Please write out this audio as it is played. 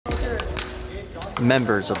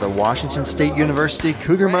Members of the Washington State University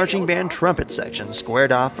Cougar Marching Band Trumpet Section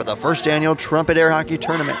squared off for the first annual Trumpet Air Hockey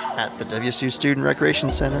Tournament at the WSU Student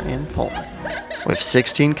Recreation Center in Pullman. With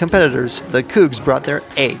 16 competitors, the Cougs brought their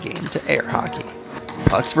A game to air hockey.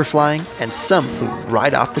 Pucks were flying, and some flew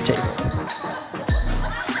right off the table.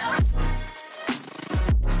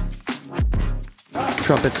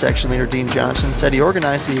 Trumpet section leader Dean Johnson said he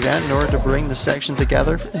organized the event in order to bring the section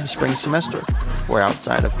together in the spring semester, where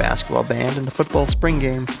outside of basketball band and the football spring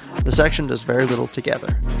game, the section does very little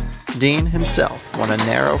together. Dean himself won a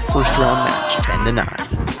narrow first-round match,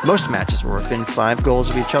 10-9. Most matches were within 5 goals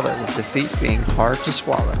of each other, with defeat being hard to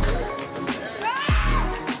swallow.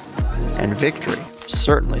 And victory,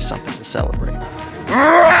 certainly something to celebrate.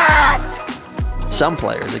 Some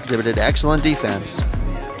players exhibited excellent defense,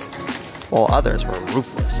 while others were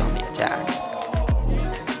ruthless on the attack.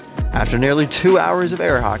 After nearly 2 hours of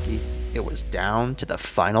air hockey, it was down to the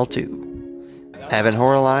final 2. Evan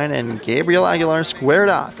Horline and Gabriel Aguilar squared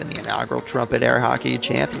off in the inaugural Trumpet Air Hockey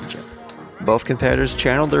Championship. Both competitors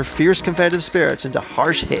channeled their fierce competitive spirits into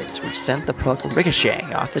harsh hits which sent the puck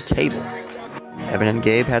ricocheting off the table. Evan and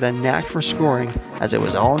Gabe had a knack for scoring, as it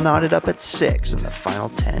was all knotted up at 6 in the final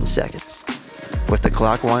 10 seconds. With the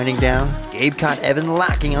clock winding down, Gabe caught Evan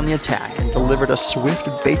lacking on the attack and delivered a swift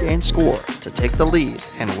bait-and score to take the lead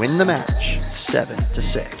and win the match 7-6.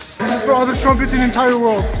 This is for all the trumpets in the entire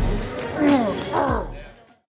world.